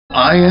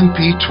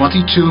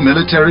IMP-22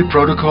 military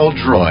protocol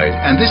droid,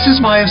 and this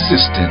is my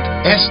assistant,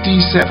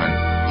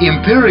 SD-7.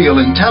 Imperial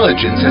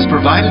Intelligence has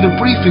provided a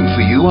briefing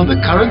for you on the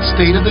current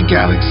state of the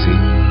galaxy.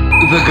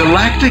 The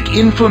galactic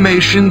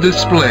information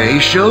display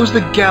shows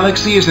the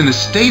galaxy is in a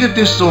state of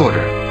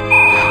disorder.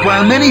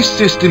 While many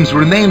systems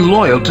remain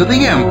loyal to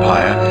the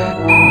Empire,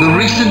 the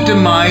recent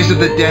demise of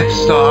the Death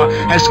Star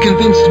has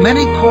convinced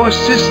many core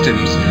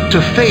systems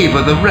to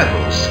favor the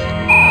rebels.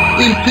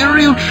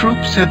 Imperial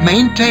troops have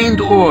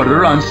maintained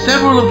order on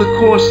several of the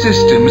core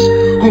systems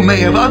who may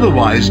have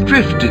otherwise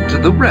drifted to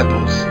the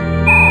rebels.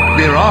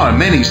 There are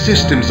many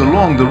systems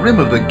along the rim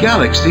of the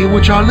galaxy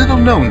which are little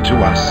known to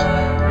us.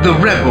 The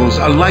rebels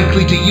are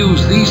likely to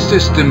use these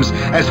systems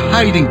as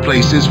hiding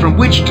places from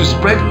which to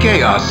spread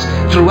chaos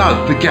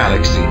throughout the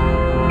galaxy.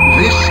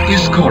 This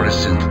is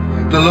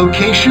Coruscant, the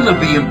location of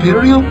the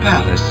Imperial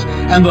Palace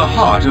and the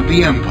heart of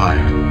the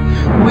Empire.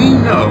 We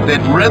know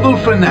that rebel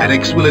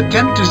fanatics will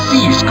attempt to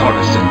seize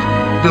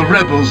Coruscant. The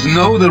rebels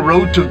know the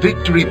road to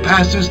victory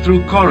passes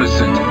through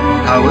Coruscant.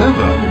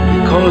 However,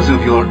 because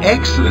of your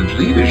excellent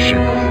leadership,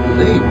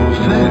 they will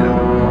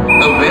fail.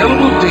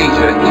 Available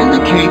data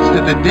indicates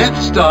that the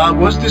Death Star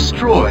was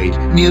destroyed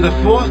near the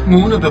fourth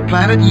moon of the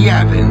planet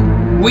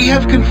Yavin. We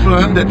have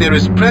confirmed that there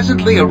is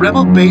presently a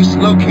rebel base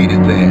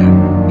located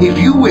there. If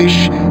you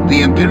wish,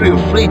 the Imperial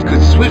fleet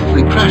could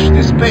swiftly crush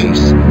this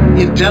base.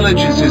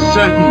 Intelligence is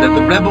certain that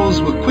the rebels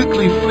will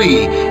quickly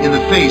flee in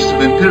the face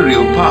of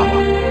Imperial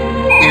power.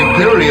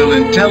 Imperial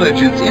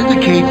intelligence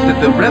indicates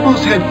that the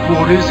rebels'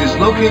 headquarters is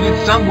located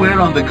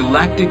somewhere on the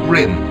galactic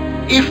rim.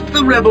 If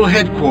the rebel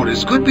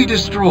headquarters could be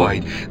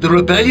destroyed, the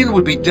rebellion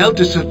would be dealt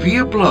a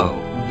severe blow.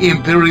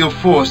 Imperial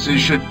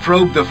forces should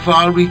probe the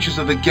far reaches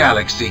of the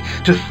galaxy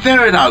to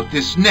ferret out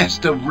this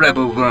nest of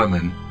rebel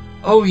vermin.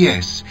 Oh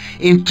yes,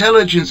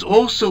 intelligence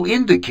also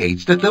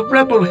indicates that the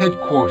rebel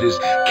headquarters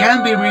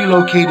can be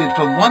relocated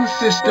from one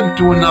system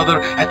to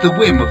another at the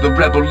whim of the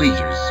rebel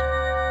leaders.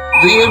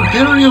 The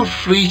Imperial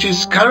fleet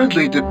is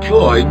currently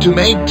deployed to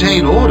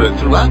maintain order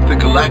throughout the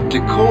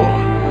galactic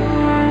core.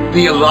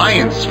 The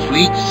Alliance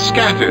fleet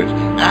scattered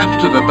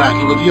after the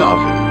Battle of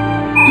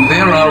Yavin.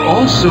 There are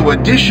also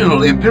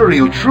additional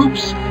Imperial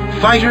troops,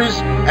 fighters,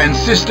 and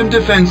system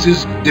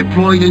defenses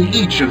deployed in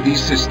each of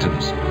these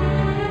systems.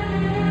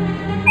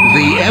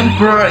 The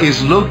Emperor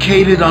is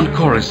located on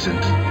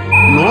Coruscant.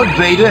 Lord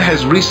Vader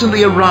has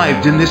recently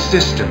arrived in this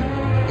system.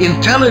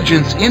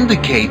 Intelligence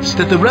indicates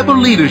that the rebel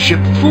leadership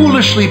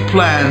foolishly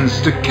plans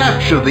to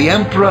capture the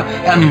Emperor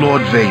and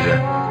Lord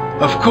Vader.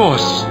 Of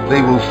course,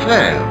 they will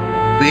fail.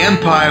 The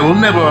Empire will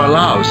never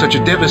allow such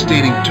a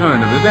devastating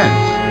turn of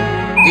events.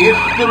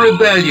 If the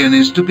rebellion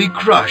is to be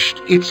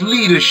crushed, its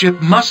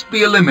leadership must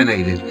be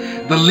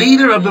eliminated. The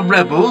leader of the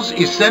rebels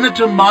is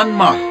Senator Mon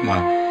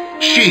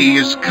Mothma. She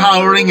is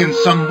cowering in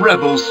some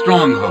rebel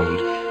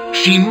stronghold.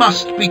 She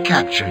must be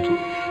captured.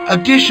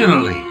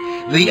 Additionally,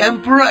 the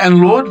Emperor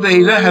and Lord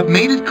Vader have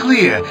made it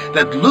clear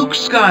that Luke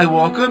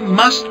Skywalker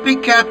must be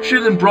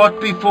captured and brought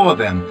before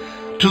them.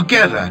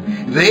 Together,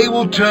 they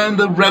will turn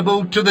the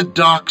rebel to the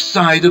dark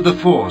side of the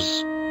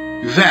Force.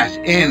 That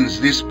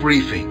ends this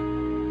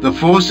briefing. The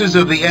forces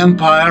of the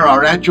Empire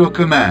are at your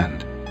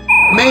command.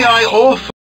 May I offer